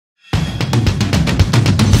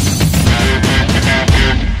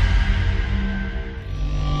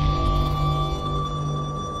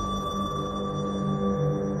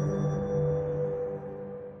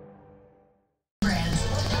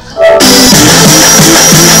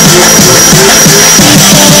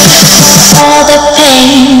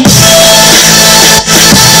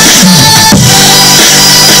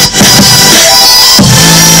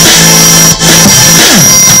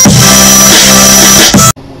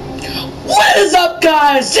up,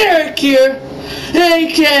 guys? Eric here,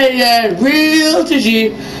 aka Real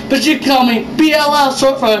TG, but you can call me BLL,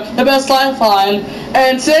 short for the best lifeline.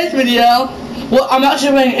 And today's video, well, I'm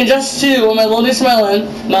actually playing Injustice 2 with my little niece Melon.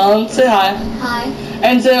 Melon, say hi. Hi.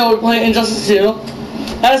 And today we're playing Injustice 2.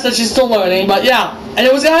 As I said, she's still learning, but yeah.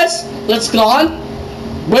 Anyways, guys, let's get on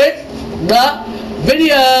with the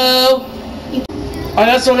video.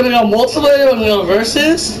 Alright, so we're gonna go multiplayer, we're gonna go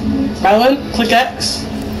versus. Melon, click X,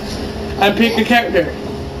 and pick your character.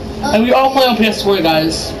 Okay. And we all play on PS4,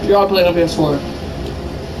 guys. We all play on PS4.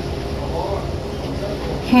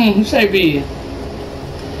 Who should I be?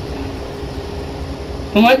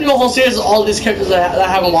 We might do a whole series of all these characters that I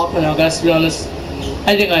haven't walked by now, guys, to be honest.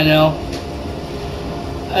 I think I know.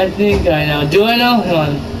 Do I know? Hang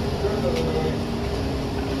on.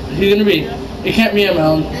 Who you gonna be? You can't be a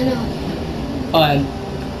Melon. I know.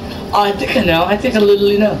 Oh, I think I know. I think I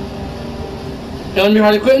literally know. You wanna be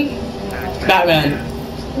Harley Quinn? Batman.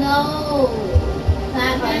 No.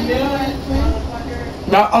 Batman.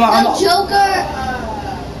 No, Joker.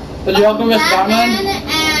 The Joker with Batman?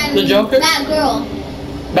 And the Joker? Batgirl.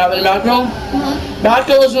 Batman and Batgirl?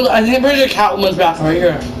 Batgirl is, I think I'm pretty sure Catwoman's back right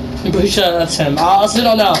here. I'm pretty sure that's him. I honestly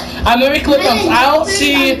don't know. I'm very quick on. I don't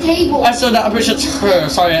see. I said that. I'm pretty sure it's her.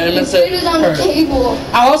 Sorry, I didn't say her. I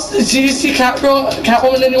don't. Do you see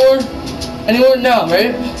Catwoman anywhere? Anywhere? No,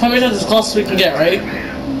 right? So I'm as close as we can get, right?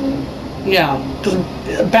 Yeah. Cause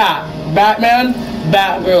Batman,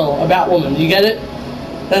 Batgirl, a Batwoman. You get it?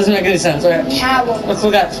 That doesn't make any sense. Alright. Catwoman. Let's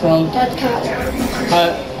look at this one. That's Catwoman.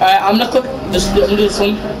 Alright. I'm gonna click. I'm gonna do this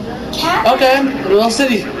one. Catwoman. Okay. Real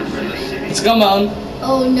City. Let's go, man.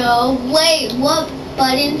 Oh no. Wait, what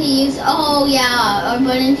button to use? Oh yeah, our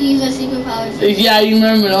button to use our superpowers. Yeah, you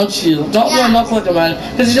remember, don't you? Don't click it, man.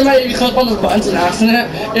 Because you remember if you click on those buttons in accident,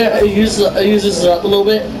 it uses it up a little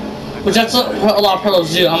bit. Which that's what a lot of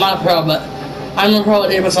pros do. I'm not a pro, but I'm a pro at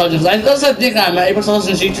Apex Legends. That's the thing I'm at Apex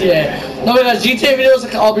Legends GTA. No, guys, GTA videos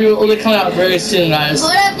will be coming out very soon, guys.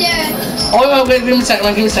 Hold up there. Oh, wait, give me a second,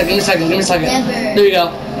 man. Give me a second. Never. There you go.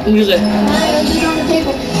 Music. It's on the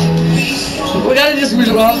table. We gotta just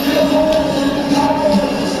music on.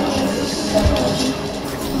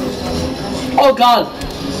 Oh god.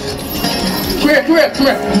 Come here.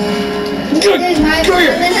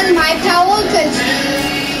 This is my power because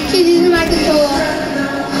she's using my controller.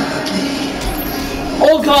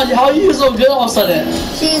 Oh god, how are you so good all of a sudden?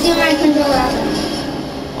 She's using my controller.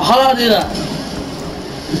 How do I do that?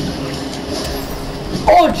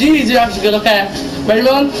 Oh jeez, you're actually good. Okay. Ready,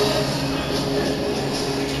 man?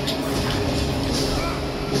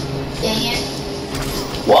 Dang it.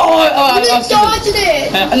 Whoa! You just dodged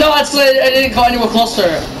it! No, I didn't go anywhere closer.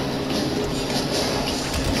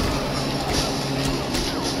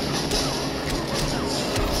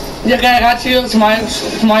 Yeah, okay, I got you to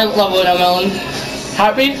my level now, Melon.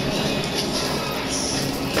 Happy?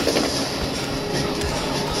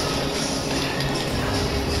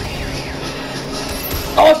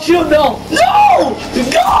 Oh shoot, no!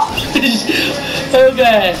 Gosh!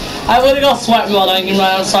 Okay, I'm gonna go sweat mode.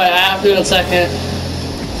 I'm sorry, I have to in a second.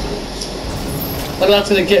 Look, that's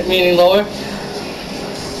gonna get me any lower.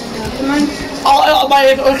 Come on. Oh,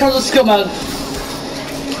 here comes the skill, man.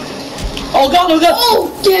 Oh god, Oh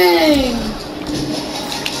dang!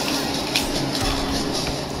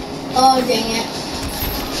 Oh dang it.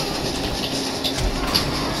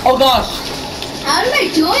 Oh gosh. How am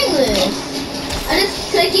I doing this? I'm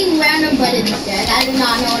just clicking random buttons instead. I do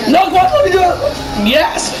not know what I'm doing. No, let me do it.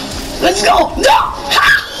 Yes. Let's go. No.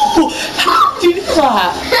 How did you do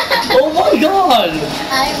that? Oh my god.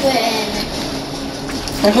 I win.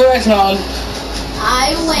 Click X, man.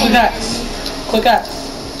 I win. Click X.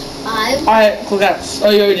 Alright, click X. Oh,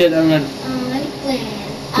 you already did. I win. I win.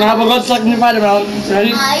 Now we're going to select a new fighter, Melon.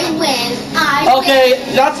 Ready? I win. Okay,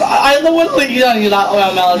 I don't want to leave you on you that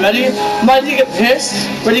way, Melon. Ready? Ready to get pissed?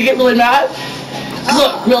 Ready to get really mad?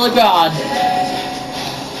 Look, really bad.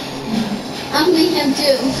 I'm beating him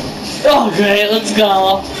too. Oh great, let's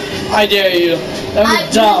go. I dare you.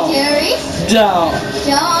 Don't. Don't.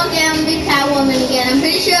 Okay, I'm gonna be Catwoman again. I'm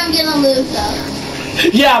pretty sure I'm gonna lose though.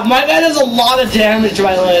 Yeah, my guy does a lot of damage,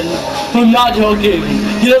 Rylan. I'm not joking.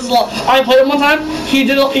 He does a lot. I played him one time. He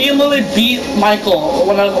literally beat Michael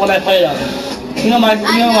when I played him. You know Michael,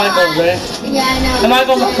 right? Yeah, I know. And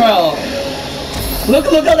Michael's a pro. Look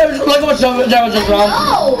how much damage is wrong.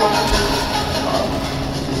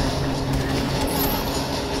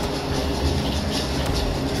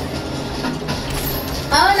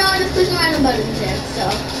 I don't know how to push random buttons here, so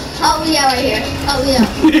help me out right here. Help me out.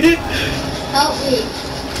 Help me.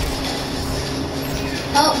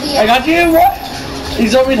 Help me out. I got you. What? You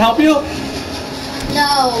want me to help you?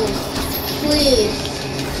 No. please.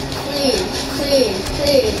 Please, please,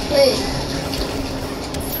 please, please.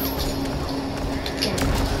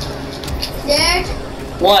 Derek?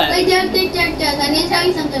 What? Wait, Derek, I need to tell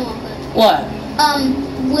you something real quick. What?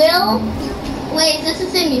 Wait, is this the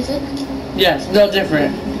same music? Yes, no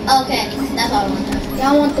different. Okay, that's all I want to ask.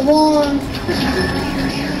 Y'all want the one?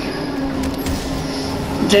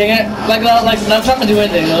 Dang it. Like, that's not gonna do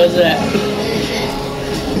anything, though, is it?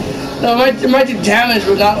 No, it might do damage,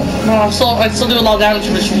 but not. No, I still do a lot of damage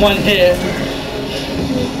with just one hit.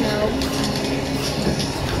 No.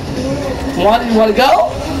 You want to go?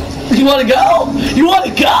 You want to go? You want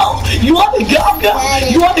to go? You want to go? Go!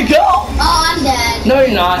 You want to go? Oh, I'm dead. No,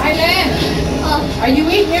 you're not. Hi, Lynn. Are you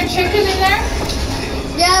eating your chicken in there?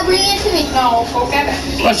 Yeah, bring it to me. No, go get it.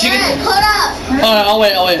 Oh, she John, can. hold up. I'll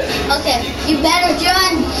wait. Okay, you better,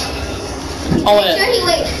 John. I'll Make wait. sure he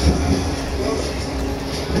waits.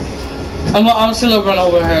 I'm just gonna run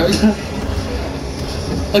over her.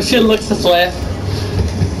 Like she looks this way.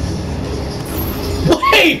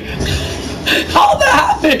 Wait! How did that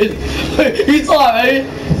happen? Wait, you saw it, right?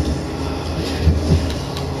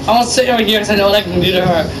 I'm gonna sit over here because I know what I can do to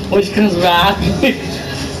her when she comes back.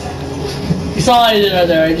 You saw what I did right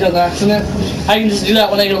there, right? You did an accident. I can just do that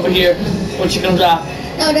when I get over here when she comes back.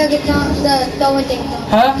 No, the throwing thing.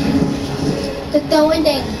 Huh? The throwing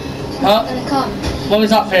thing. Huh? It's gonna come. Well,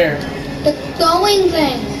 it's not fair. The throwing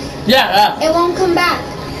thing. Yeah. It won't come back.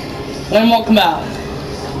 When it won't come out.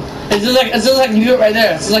 It says I can do it right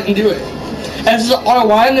there. It says I can do it. If it says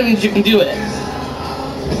R1, that means you can do it.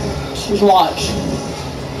 Just watch.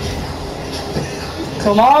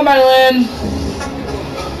 Come on, Madeline.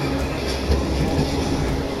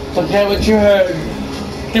 Okay, what you heard.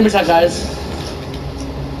 Give me a sec, guys.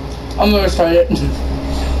 I'm gonna restart it.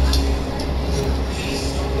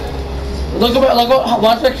 Look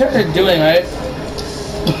what's my character doing, right?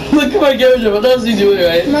 Look at my character, what else is he doing,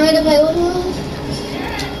 right? Want me to play with him?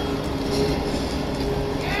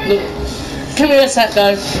 Look, give me a sec,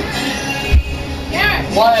 guys. Yeah.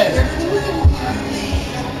 What?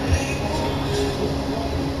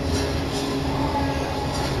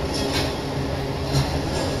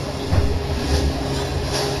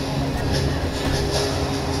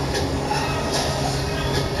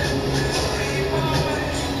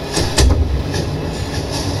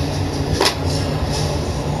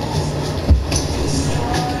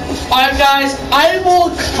 Alright guys, I will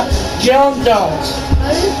jump down.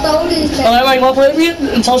 I just throw these things. Alright, you wanna play with me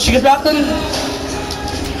until she gets back then?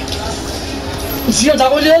 Is she gonna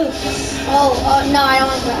talk with you? Oh, no, I don't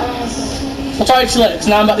want to. I'll try your legs,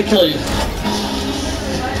 now I'm about to kill you.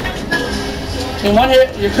 In one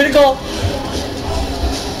hit, you're critical.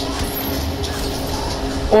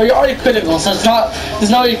 Or you're already critical, so there's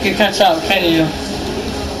no way you can catch up, can you?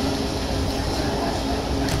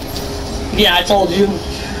 Yeah, I told you.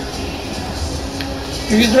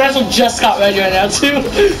 Because the wrestle just got ready right now too.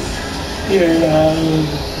 Here,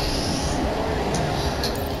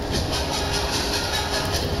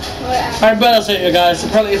 Alright, but I'll see you guys.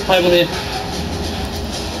 Apparently he's playing with me.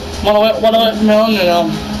 Wanna wait Melon or no?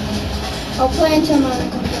 I'll play until Mother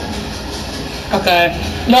comes back. Okay.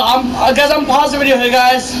 No, I'm pausing the video here,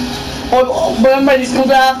 guys. When my niece comes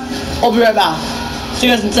back, I'll be right back. See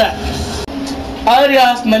you guys in a sec. Alright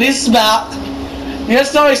guys, my niece is back. You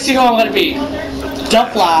guys already see who I'm gonna be. The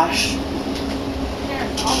Flash.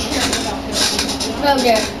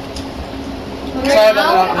 Okay. Sorry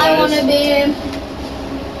about that, I want to guys. be him.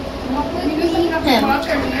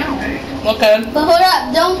 Okay. But hold up,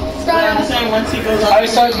 don't start I'm on. saying once he goes I up. already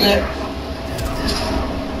started it.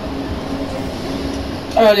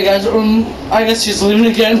 Alrighty guys, I guess she's leaving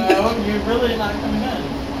again. You're really not coming in.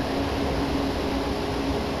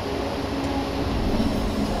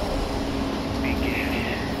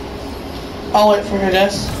 I'll wait for her,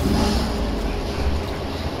 guys.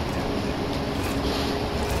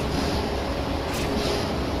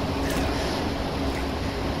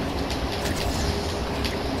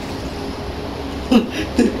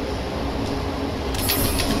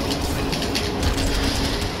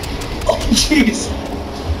 Oh, jeez.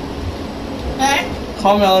 Alright.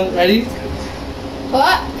 Calm down, ready?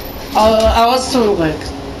 What? I want to real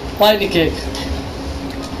quick. Lightning kick.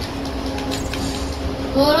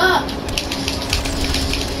 Hold up.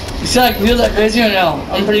 You see I can do that crazy or no?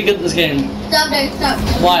 I'm pretty good at this game. Stop there, stop.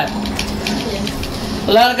 Why?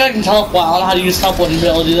 Well, that guy can teleport. I don't know how to use teleporting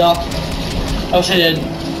ability though. I wish I did.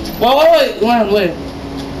 Wait.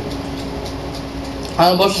 I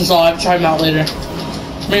don't know motion saw. I have to try him out later.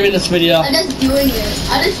 Maybe in this video. I'm just doing it.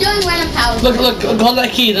 I'm just doing random powers. Look, hold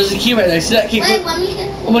that key. There's a key right there. See that key? Wait, let me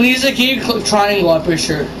get. When you use the key, you click triangle, I'm pretty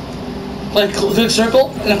sure. Like click circle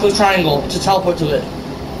and then click triangle to teleport to it.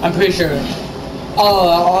 I'm pretty sure. Oh,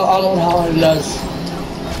 I don't know how it does.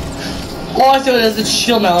 Oh, I see what it is. It's a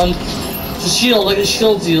shield, man. It's a shield, like it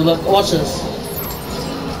shields you. Look, watch this.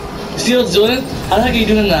 See what it's doing? How the heck are you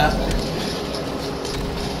doing that?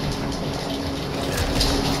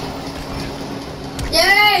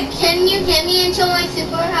 Derek, can you get me into my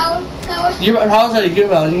super power? Your power's already good,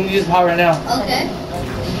 man. You can use power right now. Okay.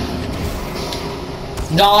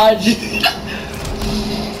 Dodge.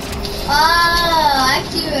 I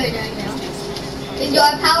see what you're doing now. Is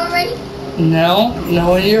your power ready? No,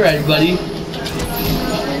 when you're ready, buddy.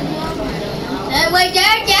 Wait,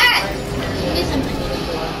 Derek. Give me something.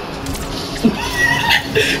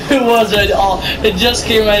 It was ready. Oh, it just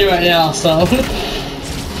came ready right now, so.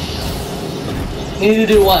 You need to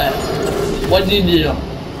do what? What did you do?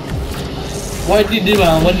 What did you do,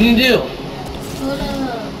 man? What did you do? Hold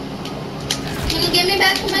up. Can you give me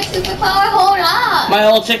back to my superpower? Hold up. My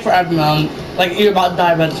whole check for every man. Like, you're about to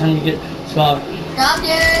die by the time you get spelled. Stop,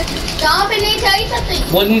 Derek. Stop, and let me tell you something.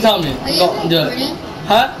 What did you tell me? Are you Go, do it. recording?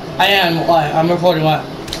 Huh? I am. Why? I'm recording. What?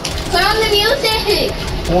 Put on the music.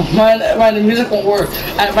 Well, the music won't work.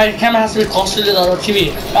 My camera has to be closer to the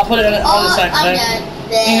TV. I'll put it in on the side. I'm dead.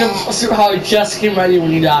 Your superpower just came ready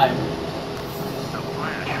when you died.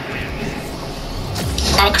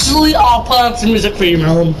 Actually, I'll put on some music for you,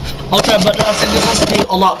 man. I'll try, but I think this has to be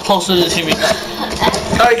a lot closer to the TV.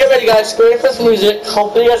 Alright, get ready, guys. Go ready for some music.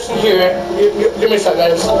 Hopefully, you guys can hear it. Give me a second,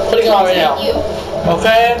 guys. I'm putting it on right now.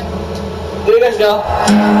 Okay? There you guys go.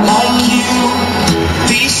 Like you,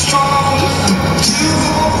 be strong.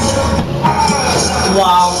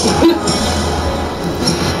 Wow.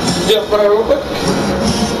 Just real quick.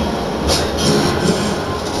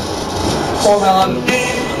 Hold on.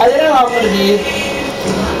 I didn't know how I'm gonna be.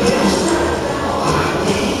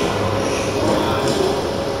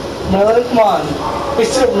 Melody, come on. Be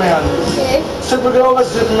Superman. Okay. Supergirl is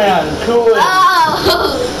Superman. Cool.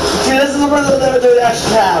 Oh. See, this is the one that they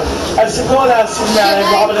actually have. I'm Supergirl and I'm Superman and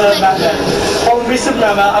Robin and I'm Batman. Oh, be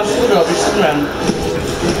Superman, man. I'm Supergirl. Be Superman.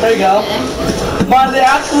 There you go. But they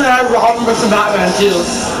actually have Robin versus Batman too.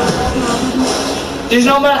 Did you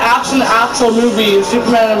know, man, actually in the actual movie,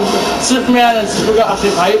 Superman and Supergirl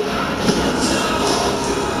actually fight?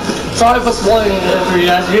 Sorry for spoiling it for you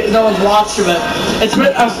guys. No one's watched it, but it's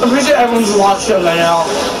been, I'm pretty sure everyone's watched it by now.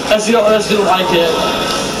 Unless you didn't like it.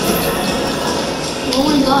 Oh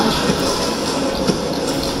my gosh.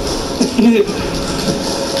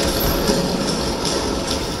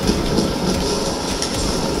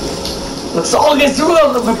 Let's all get through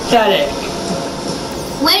it, the pathetic.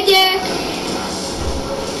 Wait, Derek.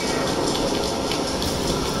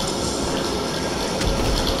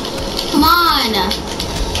 Come on.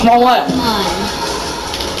 Come on, what? Come on.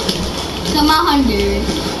 Come on, 100.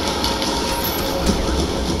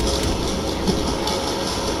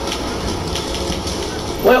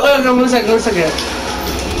 Wait a second.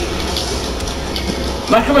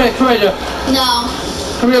 Mike, come here, No.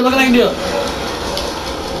 Come here, look what I can do.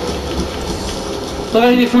 Look what I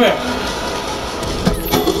can do, come here.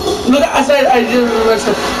 Look, I said I did the rest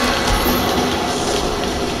of.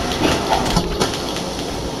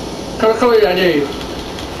 Come here, I dare you.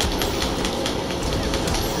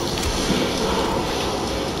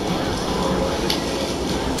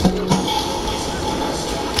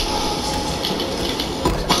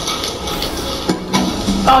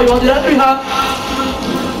 Oh, you want to do that to me, huh?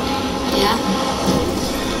 Yeah.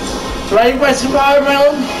 Ready for my superpower,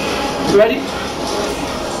 Melon? Ready?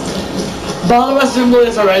 All the rest of them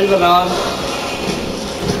are ready, but Melon.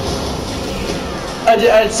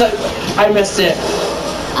 I missed it.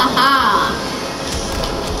 Aha.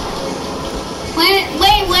 Wait,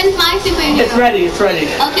 when's my superhero? It's ready.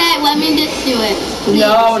 Okay, let me just do it. Please.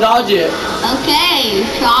 No, dodge it. Okay,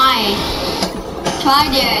 try. Try,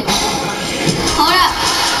 Derek. Hold up.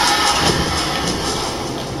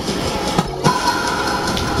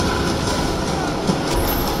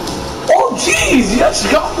 Oh, jeez, you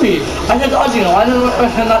actually got me. I kept dodging him. I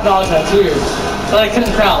didn't not dodge that. It's weird. But I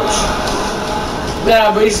couldn't crouch.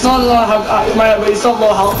 Yeah, but he's still low health,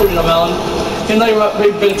 you know, Melon. Even though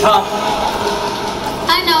you've been tough.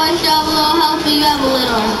 I know I still have a little health, but you have a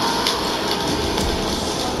little.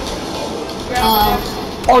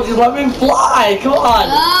 Oh, just let me fly. Come on.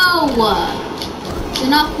 No. You're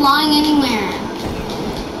not flying anywhere.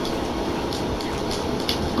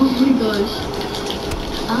 Oh my gosh.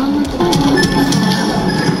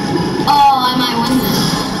 Oh, I might win this.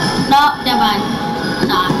 No, never mind.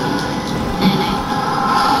 Not.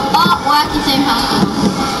 Oh, we're at the same house.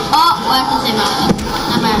 Oh, we're at the same house.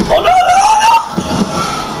 Never mind. Oh, no.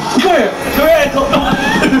 Come here. Come here,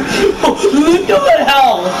 look at the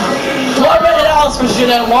hell. One more hit I was pushing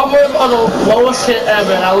and one more on the lowest hit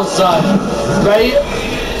ever and I was done. Right?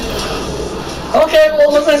 Okay,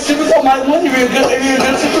 well looks like Supergirl might win. If you're a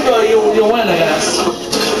good Supergirl, you'll win, I guess.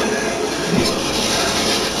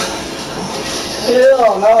 Ew,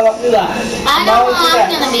 no, don't do that. I know who I'm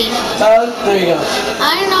gonna be. There you go.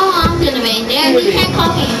 I know who I'm gonna be. There, you can't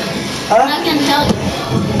copy. Huh? I'm not gonna tell you.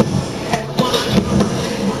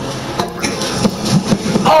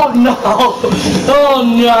 Oh no! Oh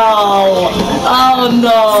no! Oh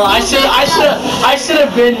no! I should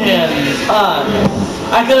have been him.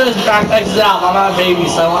 I could have back exit out. I'm not a baby,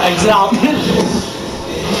 so I won't exit out.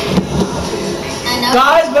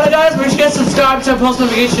 Guys, make sure you guys subscribe to post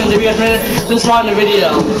notifications if you guys made it this far in the video.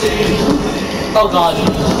 Oh god.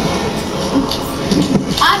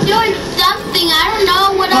 I'm doing something. I don't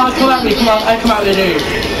know what I'm doing. Come at me. Come on. I come out there.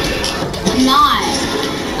 I'm not.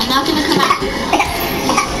 I'm not gonna come out.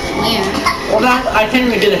 Where? Well, I can't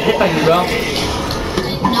even get a hit on you, bro.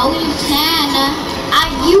 No, you can.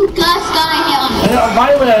 You just got a hit on me.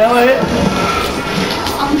 Why would I know it?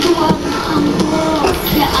 I'm good.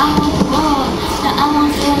 Yeah, I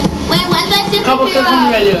want to. Wait, when's that super Couple hero?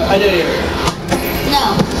 seconds right here. I did it.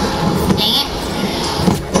 No. Dang it.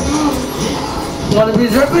 Want to be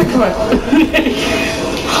directly? Come on.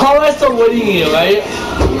 How am I still winning you, right?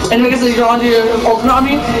 And like I said, you're on to your ultimate on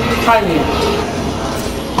me? Try me.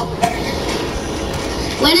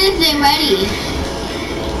 When is it ready?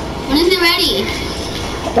 When is it ready?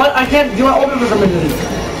 What? I can't do my ultimate for some reason.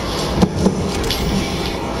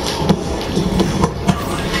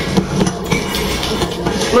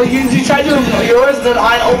 Look, you tried doing yours, then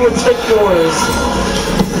I overtook yours.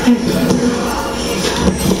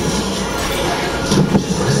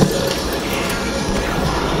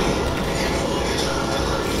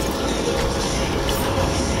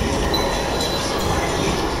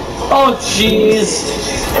 Oh jeez.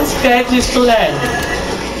 It's actually still dead.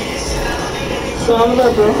 So I'm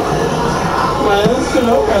that, bro. Man, it's good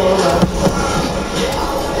over a little bit.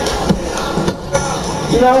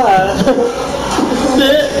 You know what?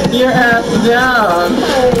 Sit your ass down.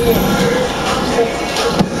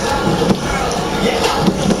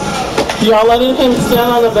 Y'all letting him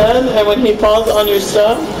stand on the bed, and when he falls on your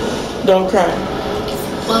stuff, don't cry.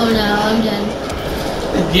 Oh no, I'm done.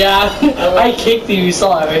 Yeah, I kicked you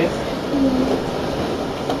saw it, right?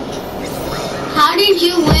 How did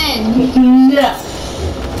you win? Yeah.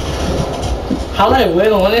 How did I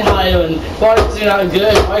win? How did I win? Why because you're not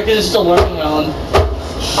good? Why because you're still learning on?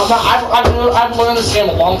 I've learned this game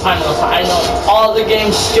a long time ago, so I know all the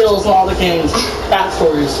game skills and all the game's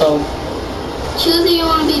backstories, so. Choose who you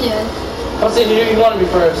want to be there. Let's see who you want to be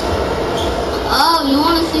first. Oh, you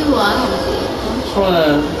want to see who I want to see? I want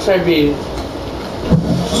to try to be.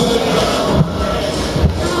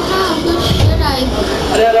 Who should I be?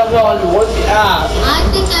 I don't know what the app. I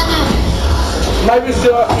think I know. Might be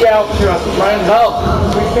still, yeah, mine help.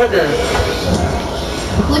 We put there.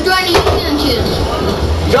 Which one are you going to choose?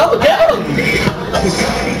 Go, get him!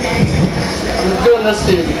 I'm doing this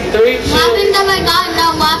dude. 3, 2. What happens if I got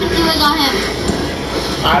no? What happens if I got him?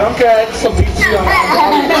 I don't care, it's a beat you on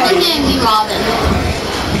I'm gonna be Robin.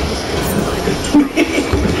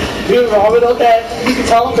 Dude, Robin, okay. You can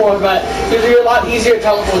teleport, but you're a lot easier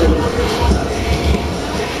teleporting.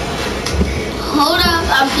 Hold up,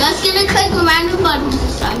 I'm just gonna click random buttons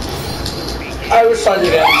this time. I will start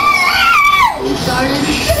again. Started.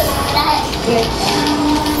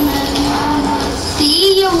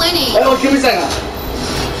 See, you're winning. Wait, give me a second.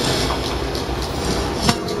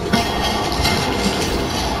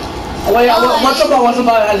 Oh, wait, what's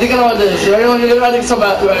about? I think I know what this is. I think it's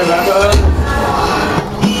about. Hold up,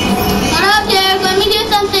 Derek. Let me do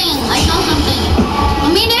something. I saw something.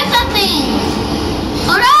 Let me do something.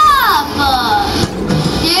 Hold up.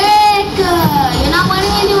 Derek, you're not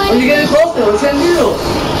letting me do Are you anything. getting closer? What you gonna do?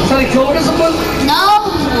 Trying to kill me or someone? No.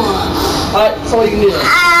 Alright, so what you can do? I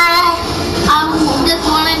just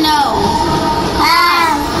want to know.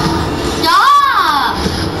 Stop.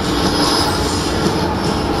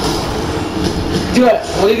 Do it.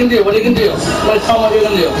 What are you gonna do? What are you gonna do? Tell me what you're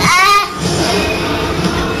gonna do.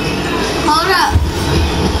 Hold up.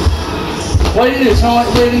 What are you gonna do? Tell me what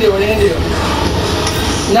you're gonna do. What are you gonna do?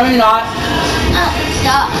 No, you're not.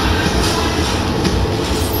 Stop.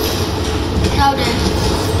 No,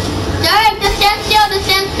 Derek, just stand still. Just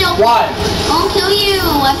stand still. Why? I won't kill you.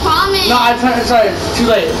 I promise. No, sorry. It's too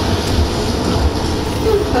late.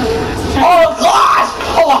 Oh gosh!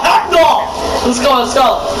 Oh heck no! Let's go.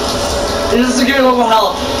 This is secure local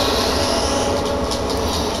help.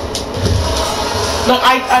 Look,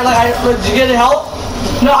 did you get help?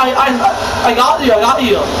 No, I got you.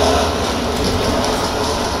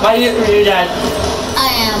 Why are you dead? I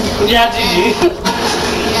am. Yeah, GG.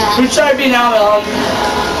 Yeah. Who should I be now, Melon?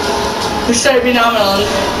 Who should I be now, Melon?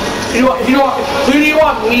 Who do you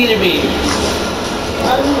want me to be?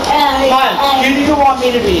 Come on, who do you want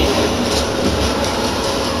me to be?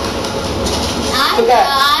 I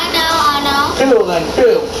know. Who then?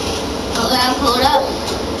 Who? Okay, I'll pull it up.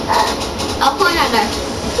 I'll point at her.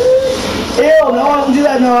 Ew, no, don't do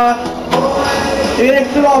that, Noah. You're gonna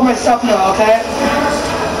fill all my stuff, Noah, okay?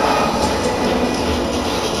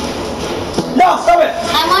 No, stop it!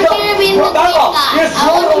 I want you to be the green guy. You're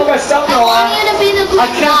throwing all my stuff, I Noah. want you to be the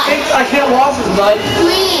green guy. I can't wash this, bud.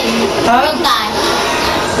 Green. Huh? Green guy.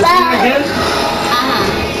 Again?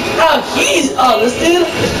 Oh, this dude?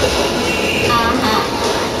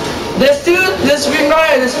 This dude? This green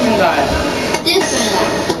guy or this green guy? This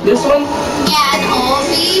one. This one? Yeah, and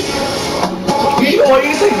Obi.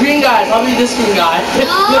 You said green guy, I'll be this green guy.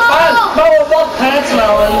 No! No, we're both pants,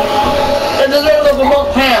 Melon. It doesn't look, we're both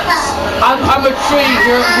pants. I'm a tree,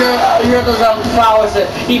 you're those flowers that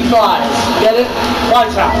eat flies. Get it? Fly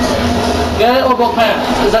traps. Get it? We're both pants.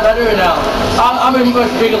 Is that better or no? I'm a much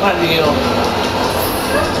bigger plant than you.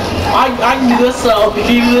 I can do this though. Can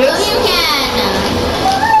you do this? No, you can.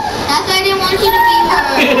 That's why I didn't want you to be her.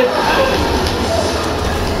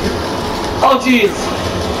 Oh jeez.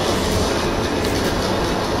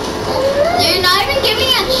 You're not even giving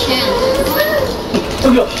me a chance.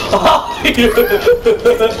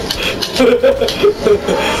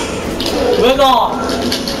 We're gone.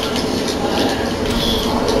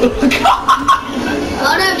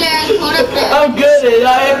 Hold up, Darren. Hold up there. I'm good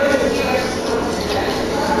at it.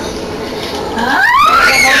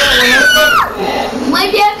 My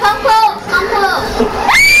dear, come close. Come close.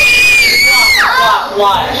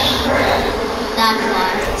 Why? That's why.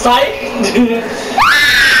 Sight?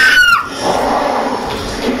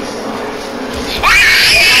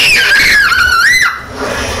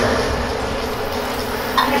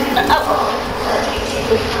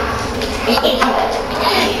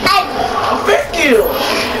 Thank you!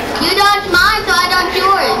 You dodged mine, so I dodged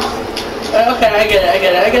yours. Okay, I get it.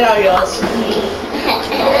 I get how it goes.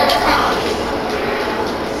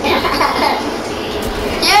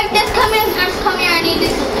 Derek, just come here, I need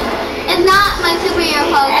this. It's not my superhero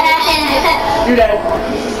pose. You're dead.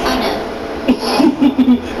 I'm dead.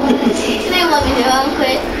 They want me to, I'm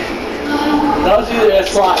quit. Don't do this,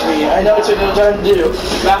 slot me. I know what you're trying to do.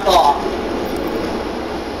 Back off.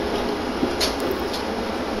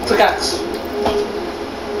 So guys,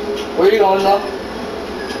 where are you going now?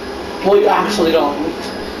 Where are you actually going?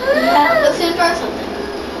 Listen for something.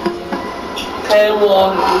 Okay,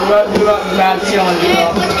 well, we're not mad to see on you.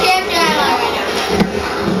 Which character am I right now?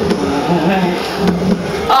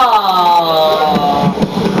 Aww.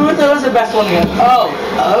 Who was the best one again? Oh,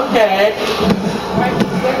 okay.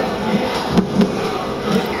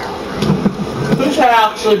 Who should I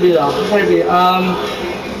actually be though? Who should I be?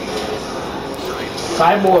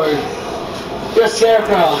 Cyborg. You're a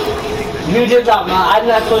scarecrow. You did that, man. I did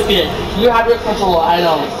not click it. You have your control, I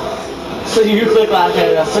don't. So you click that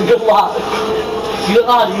area. So good luck. You don't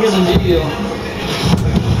know how to use them, do you?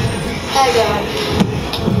 I got.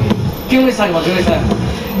 Give me a second, give me a second.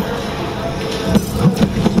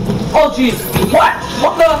 Oh jeez. What?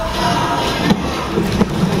 What the?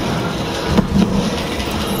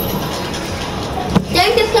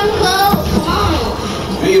 Derek, just come close. Come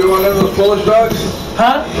on. Hey, you don't want none of those Polish dogs?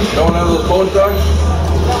 Huh? Don't want none of those Polish dogs?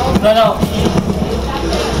 No.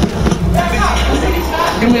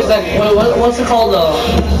 Give me a second. Wait, what's it called though?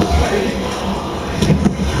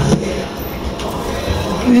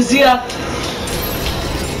 You see that?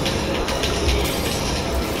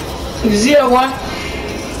 You see that one?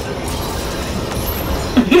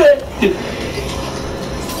 Derek,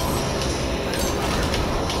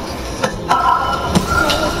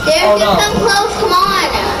 just come close. Come on.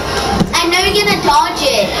 I know you're gonna dodge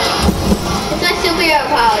it. It's my superhero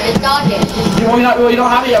power. Just dodge it. You don't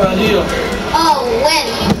have it yet, do you? Oh, when?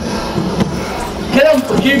 Get him!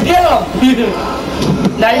 You get him!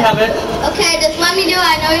 Now you have it. Okay, just let me do it.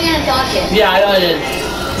 I know you're gonna dodge it. Yeah, I know I did.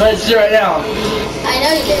 Let's do it right now. I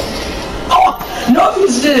know you did. Oh! No, you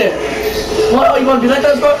just did it! What? Oh, you want to be like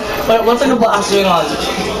that, bro? Wait, what's like a blast going on?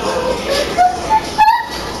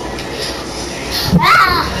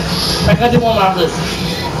 Ah! I gotta do one more after this.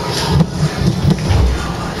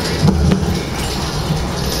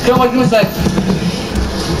 Come on, give me a sec.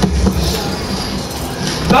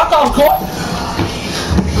 Back off, court!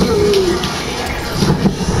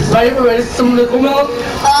 Are you ready for some little milk?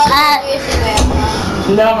 Oh,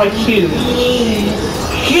 Now my cue.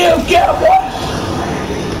 Cue, get what?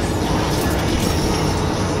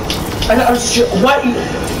 I'm shit. What?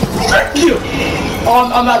 Thank you.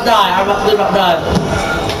 Oh, I'm about to die. I'm about to die.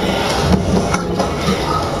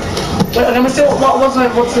 Wait, let me see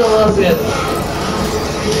what's the lesbian?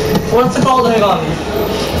 What's it called? Hang on.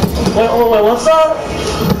 Wait, what's that?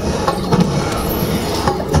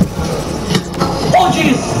 Oh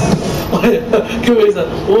jeez! Wait, give me a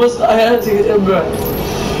second. What was I had to get in breath.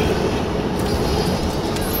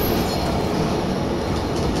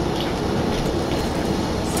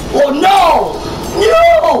 Oh no!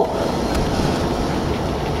 No!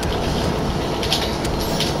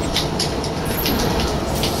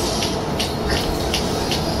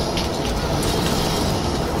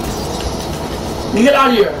 You get out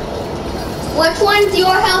of here. Which one's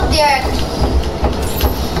your health, Derek?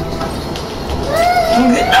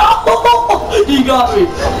 No! You got me.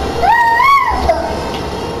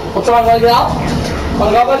 What's wrong? Wanna get out?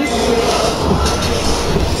 Wanna go out, buddy?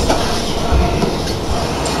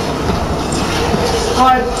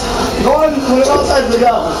 Alright, go on. We're outside to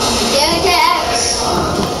go. Derek X.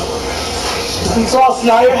 And so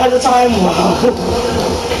now you're ahead of time.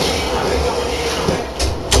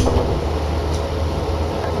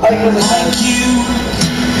 Thank you.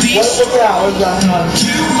 What's that? Hang on.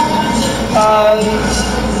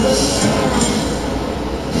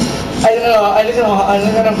 I don't know. I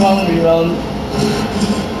think I'm calling you around.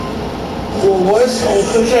 Well, worse? Oh,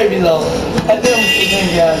 who should I be though? I think I'm thinking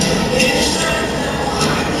again.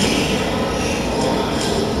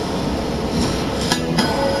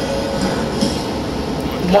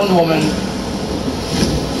 Wonder Woman.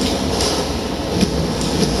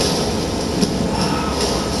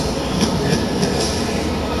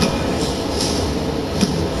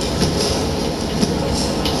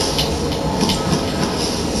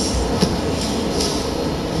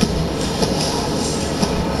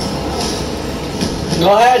 Go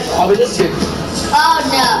ahead, I'll be listening. Oh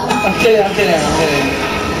no. I'm kidding.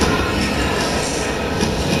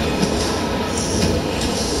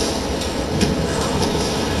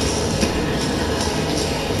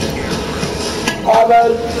 Alright,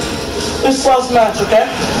 man. This is last match, okay?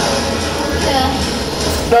 Okay.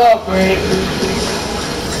 No, great.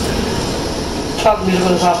 Top music for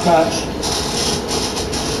the last match.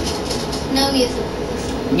 No music.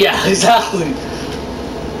 Yeah, exactly.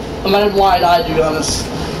 I'm not why I died, to be honest.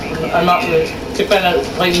 I'm not really a fan of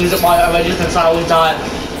playing music while I just can silently die.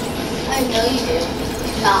 I know you do.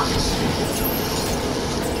 Stop.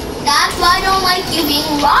 That's why I don't like you being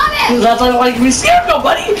Robin. That's why I don't like being scared, no,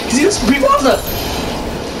 buddy. Because you just be awesome.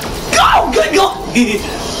 Go! Good, go!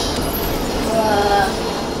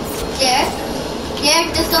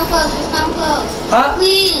 Derek, just don't close. Huh?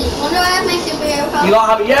 Please. When do I have my superhero power? You don't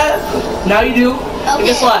have it yet? Now you do. Okay. And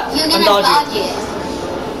guess what? You're I'm gonna dodging. dodge it.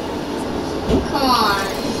 Come on.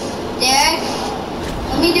 Derek,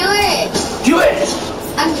 let me do it. Do it!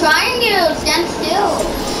 I'm trying to stand still.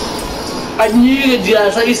 I knew you could do that.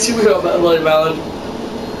 It's like a superhero, Bloody Melon.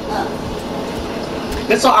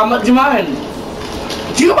 Guess what? I'm not do mine.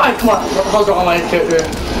 Do you mind? Come on. Hold on my character.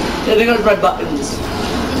 Yeah, they're gonna press buttons.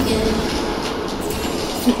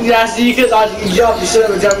 Yeah, so you could you jump. You should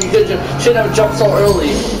never jump. You should never jump so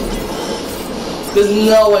early. There's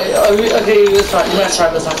no way. Okay, let's try. You might try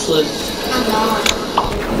this actually. I'm not.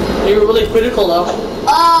 You're really critical though.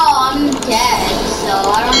 Oh, I'm dead, so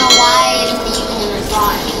I don't know why it's even in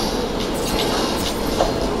response.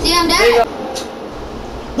 See, I'm dead.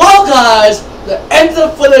 Well, guys, the end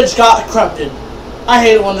of the footage got corrupted. I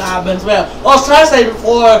hate it when that happens, man. What I was trying to say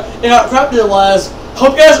before it got corrupted was,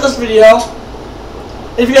 hope you guys enjoyed this video.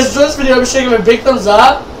 If you guys enjoyed this video, be sure to give it a big thumbs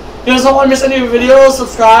up. If you guys don't want to miss any of the videos,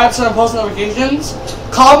 subscribe, turn on post notifications.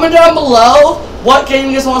 Comment down below what game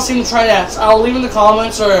you guys want to see me try next. I'll leave in the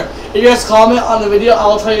comments, or if you guys comment on the video,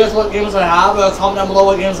 I'll tell you guys what games I have, or comment down below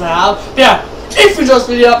what games I have. But yeah, if you enjoyed this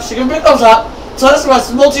video, be sure to give it a big thumbs up. So this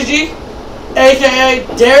was MultiG, aka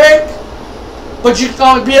Derek, but you can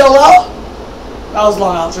call me BLL. That was a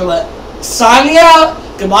long outro, but signing out.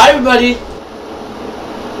 Goodbye, everybody.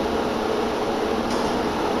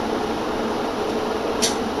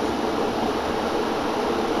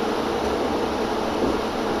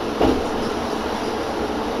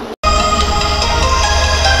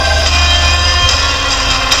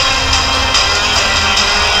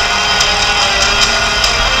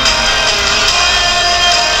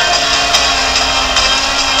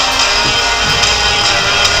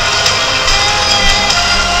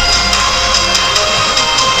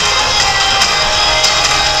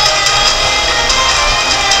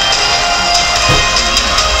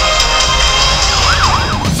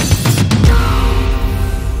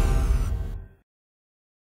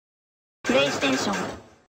 PlayStation